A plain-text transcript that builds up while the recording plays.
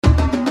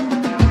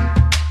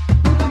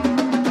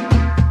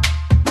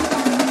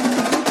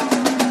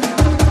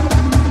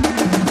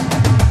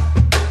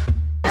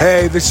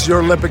Hey, this is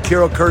your Olympic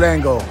hero, Kurt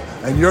Angle,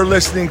 and you're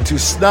listening to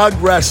Snug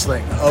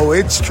Wrestling. Oh,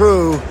 it's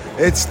true.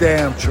 It's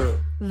damn true.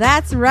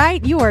 That's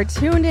right. You are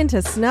tuned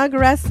into Snug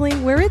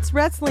Wrestling, where it's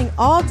wrestling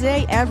all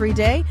day, every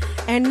day.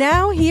 And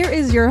now here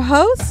is your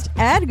host,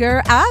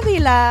 Edgar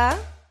Avila.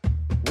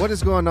 What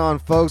is going on,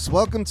 folks?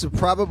 Welcome to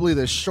probably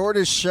the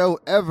shortest show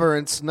ever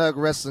in Snug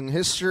Wrestling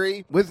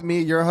history. With me,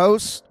 your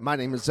host. My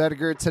name is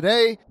Edgar.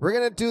 Today, we're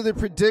going to do the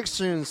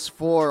predictions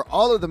for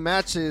all of the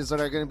matches that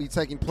are going to be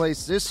taking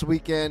place this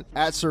weekend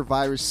at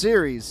Survivor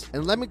Series.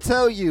 And let me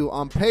tell you,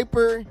 on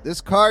paper,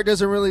 this card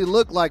doesn't really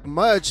look like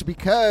much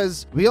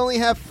because we only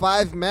have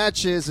 5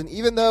 matches. And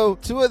even though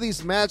 2 of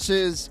these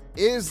matches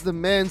is the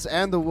men's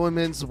and the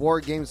women's War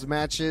Games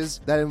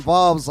matches that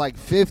involves like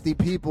 50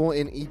 people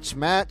in each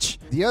match,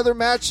 the other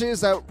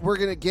matches that we're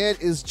gonna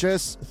get is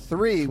just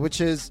 3,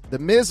 which is The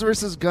Miz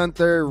versus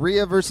Gunther,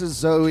 Rhea versus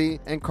Zoe,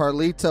 and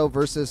Carlito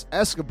versus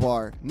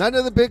Escobar. None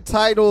of the big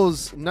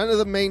titles, none of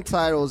the main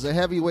titles, the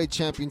heavyweight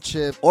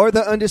championship or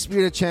the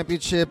undisputed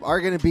championship, are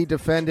gonna be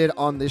defended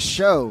on this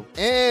show.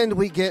 And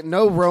we get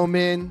no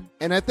Roman,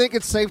 and I think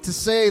it's safe to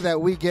say that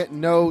we get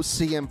no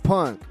CM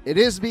Punk. It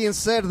is being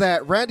said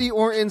that Randy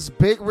Orton's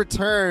big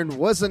return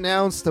was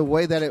announced the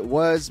way that it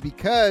was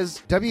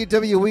because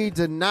WWE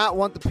did not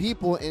want the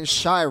people in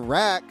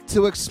Chirac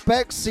to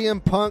expect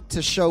CM Punk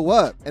to show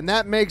up. And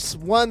that makes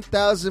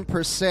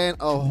 1000%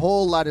 a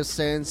whole lot of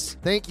sense.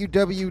 Thank you,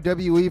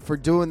 WWE, for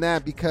doing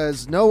that,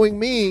 because knowing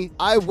me,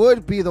 I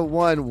would be the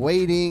one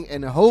waiting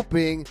and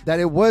hoping that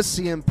it was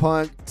CM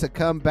Punk to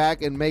come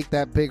back and make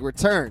that big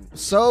return.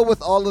 So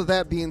with all of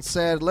that being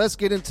said, let's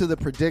get into the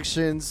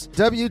predictions.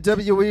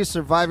 WWE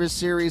Survivor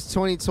Series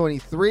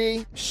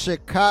 2023,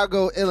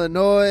 Chicago,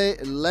 Illinois.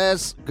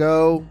 Let's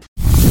go.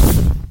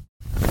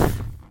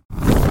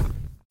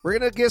 We're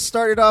going to get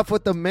started off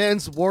with the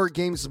men's War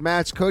Games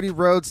match. Cody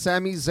Rhodes,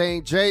 Sami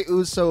Zayn, Jey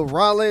Uso,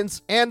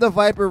 Rollins, and the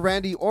Viper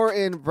Randy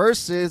Orton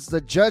versus the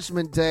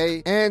Judgment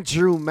Day and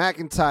Drew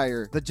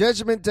McIntyre. The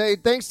Judgment Day,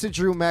 thanks to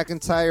Drew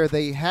McIntyre,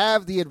 they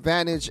have the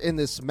advantage in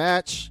this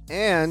match.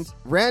 And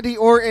Randy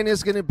Orton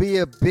is going to be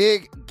a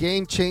big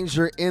game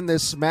changer in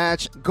this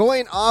match.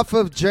 Going off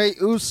of Jey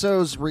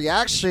Uso's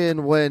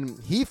reaction when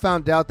he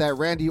found out that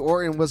Randy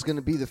Orton was going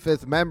to be the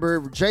 5th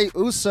member, Jey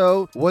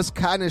Uso was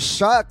kind of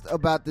shocked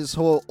about this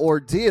whole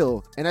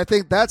ordeal, and I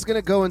think that's going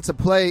to go into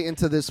play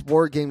into this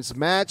War Games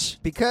match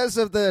because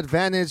of the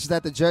advantage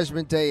that the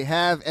Judgment Day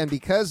have and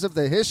because of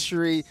the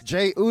history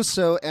Jey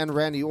Uso and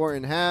Randy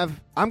Orton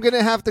have. I'm going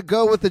to have to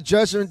go with the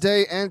Judgment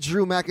Day and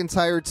Drew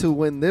McIntyre to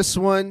win this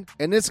one,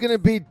 and it's going to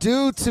be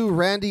due to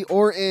Randy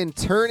Orton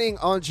turning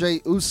on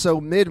Jey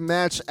Uso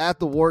mid-match at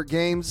the War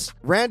Games.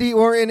 Randy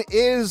Orton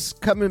is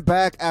coming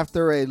back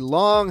after a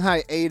long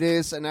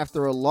hiatus and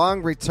after a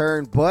long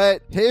return,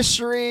 but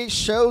history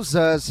shows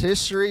us,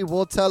 history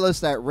will tell us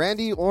that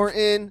Randy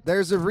Orton,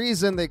 there's a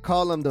reason they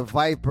call him the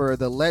Viper,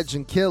 the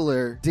Legend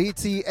Killer.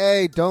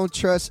 DTA, don't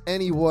trust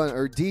anyone,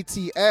 or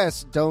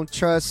DTS, don't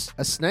trust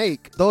a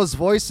snake. Those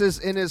voices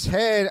in his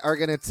head are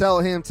going to tell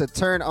him to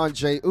turn on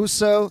Jey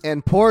Uso,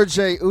 and poor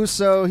Jey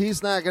Uso,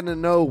 he's not going to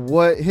know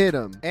what hit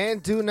him.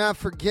 And do not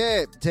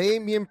forget,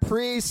 Damian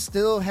Priest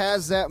still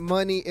has that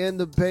Money in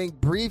the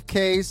Bank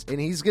briefcase, and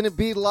he's going to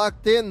be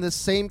locked in the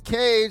same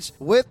cage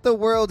with the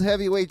World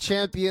Heavyweight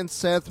Champion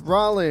Seth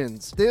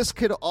Rollins. This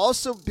could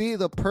also be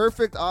the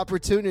perfect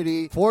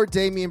opportunity for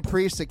Damian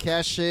Priest to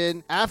cash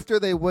in after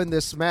they win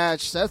this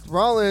match. Seth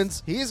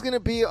Rollins, he's going to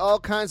be all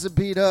kinds of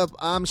beat up,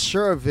 I'm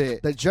sure of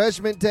it. The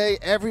Judgment Day,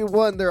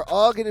 everyone, they're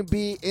all going to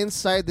be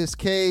inside this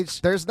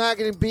cage. There's not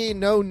going to be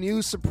no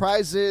new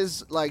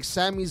surprises like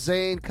Sami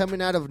Zayn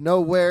coming out of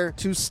nowhere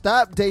to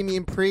stop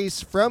Damian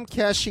Priest from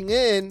cashing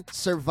in.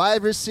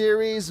 Survivor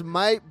Series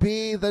might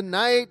be the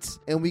night,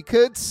 and we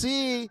could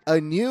see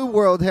a new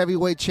World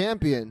Heavyweight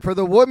Champion. For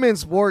the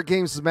Women's War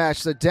Games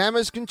match, the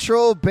Damage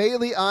Control,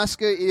 Bayley,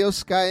 Asuka, Io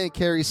Sky, and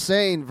Kairi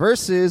Sane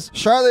versus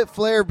Charlotte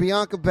Flair,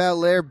 Bianca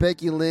Belair,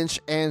 Becky Lynch,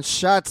 and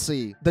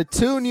Shotzi. The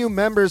 2 new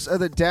members of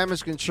the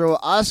Damage Control,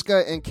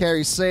 Asuka and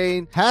Kairi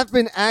Sane, have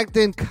been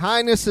acting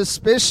kind of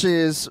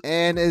suspicious,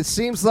 and it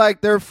seems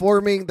like they're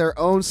forming their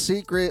own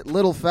secret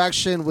little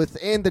faction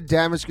within the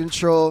Damage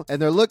Control,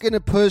 and they're looking to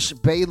push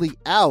Bayley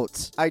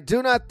out. I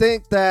do not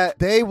think that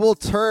they will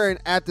turn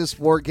at this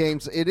War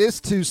Games. It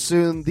is too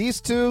soon.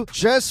 These 2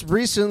 just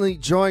recently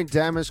joined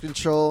Damage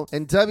Control,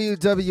 and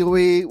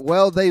WWE,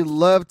 well, they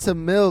love to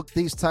milk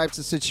these types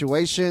of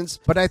situations,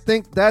 but I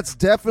think that's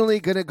definitely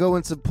going to go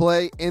into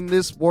play in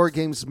this War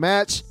Games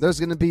match. There's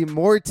going to be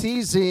more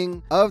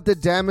teasing of the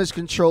Damage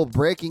Control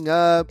breaking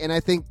up, and I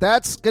think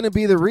that's going to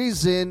be the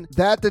reason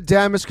that the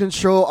Damage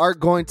Control are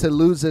going to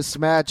lose this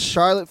match.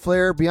 Charlotte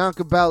Flair,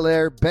 Bianca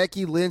Belair,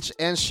 Becky Lynch,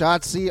 and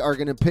Shotzi are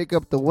going to pick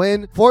up the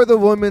win for the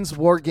Women's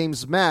War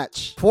Games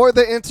match. For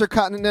the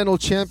Intercontinental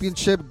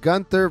Championship,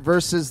 Gunther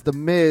versus The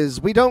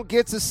Miz. We don't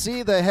get to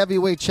see the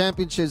heavyweight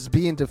championships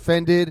being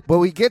defended, but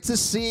we get to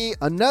see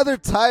another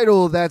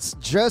title that's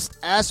just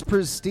as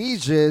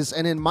prestigious,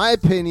 and in my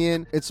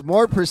opinion, it's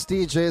more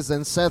prestigious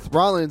than Seth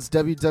Rollins'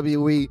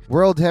 WWE WWE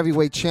World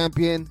Heavyweight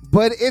Champion,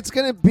 but it's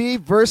going to be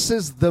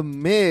versus The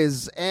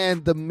Miz.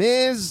 And The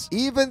Miz,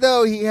 even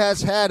though he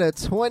has had a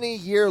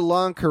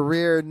 20-year-long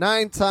career,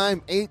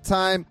 9-time,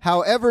 8-time,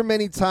 however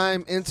many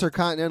time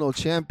Intercontinental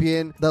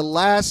Champion, the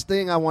last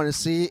thing I want to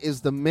see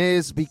is The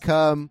Miz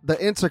become the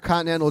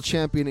Intercontinental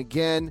Champion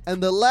again.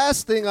 And the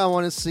last thing I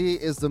want to see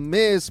is The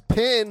Miz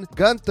pin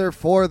Gunther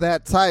for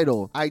that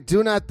title. I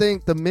do not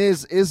think The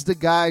Miz is the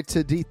guy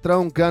to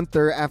dethrone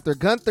Gunther after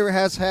Gunther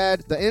has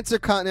had the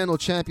Intercontinental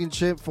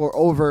Championship for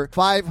over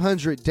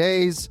 500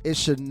 days. It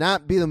should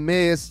not be The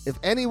Miz. If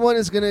anyone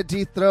is going to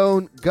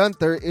dethrone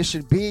Gunther, it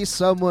should be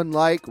someone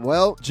like,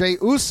 well, Jey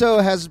Uso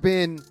has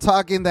been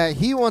talking that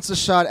he wants a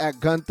shot at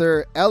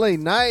Gunther. LA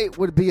Knight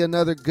would be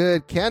another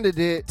good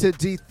candidate to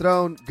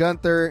dethrone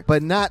Gunther,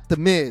 but not The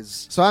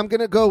Miz. So I'm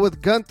going to go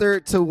with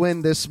Gunther to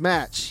win this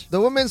match.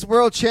 The Women's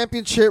World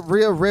Championship,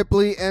 Rhea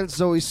Ripley and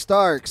Zoe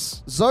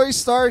Starks. Zoe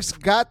Starks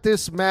got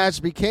this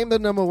match, became the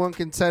 #1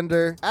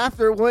 contender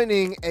after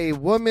winning a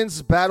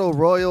women's battle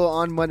royal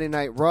on Monday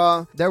Night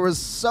Raw. There was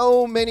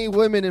so many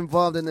women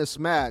involved in this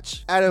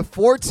match. Out of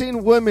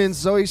 14 women,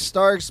 Zoe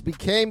Starks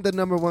became the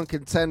 #1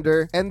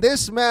 contender, and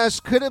this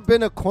match could have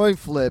been a coin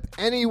flip.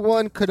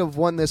 Anyone could have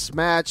won this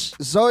match.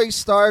 Zoe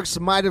Starks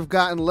might have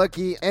gotten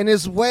lucky and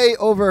is way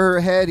over her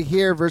head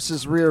here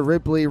versus Rhea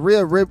Ripley.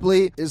 Rhea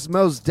Ripley is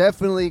most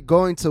definitely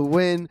going to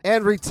win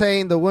and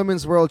retain the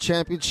Women's World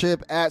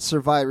Championship at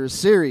Survivor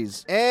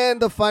Series.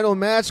 And the final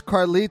match,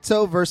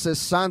 Carlito versus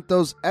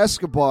Santos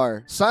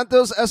Escobar.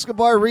 Santos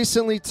Escobar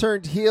recently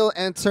turned heel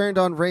and turned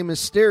on Rey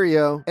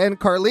Mysterio, and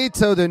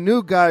Carlito, the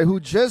new guy who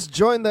just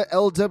joined the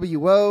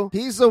LWO,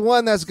 he's the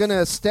one that's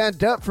gonna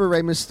stand up for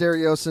Rey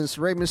Mysterio since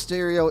Rey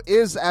Mysterio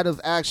is out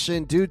of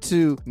action due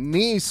to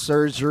knee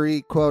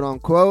surgery, quote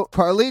unquote.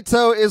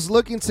 Carlito is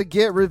looking to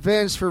get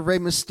revenge for Rey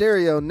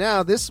Mysterio.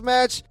 Now, this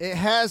match, it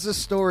has a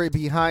story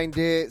behind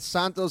it.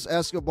 Santos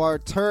Escobar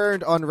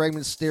turned on Rey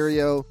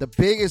Mysterio, the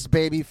biggest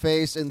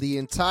babyface in the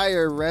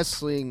entire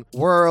wrestling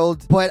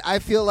world, but I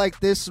feel like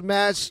this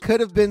match could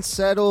have been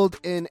settled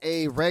in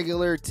a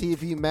regular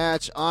TV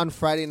match on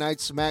Friday Night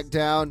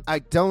SmackDown. I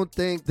don't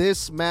think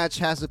this match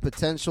has the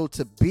potential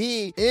to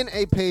be in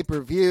a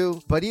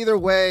pay-per-view, but either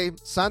way,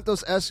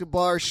 Santos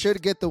Escobar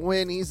should get the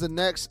win. He's the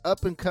next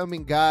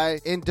up-and-coming guy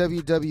in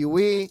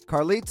WWE.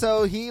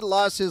 Carlito, he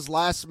lost his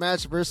last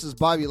match versus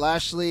Bobby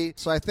Lashley,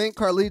 so I think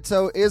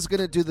Carlito is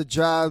going to do the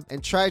job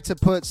and try to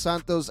put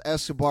Santos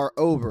Escobar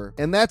over.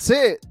 And that's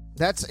it.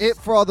 That's it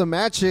for all the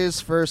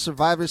matches for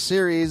Survivor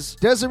Series.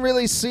 Doesn't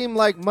really seem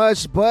like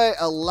much, but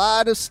a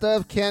lot of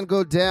stuff can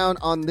go down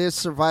on this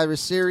Survivor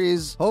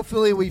Series.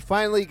 Hopefully, we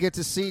finally get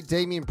to see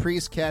Damian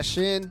Priest cash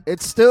in.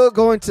 It's still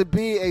going to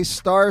be a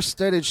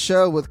star-studded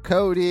show with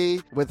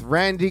Cody, with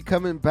Randy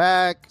coming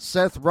back,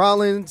 Seth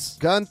Rollins,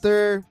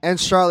 Gunther, and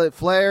Charlotte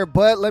Flair.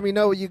 But let me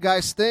know what you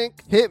guys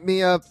think. Hit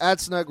me up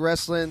at Snug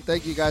Wrestling.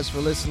 Thank you guys for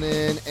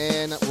listening,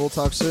 and we'll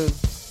talk soon.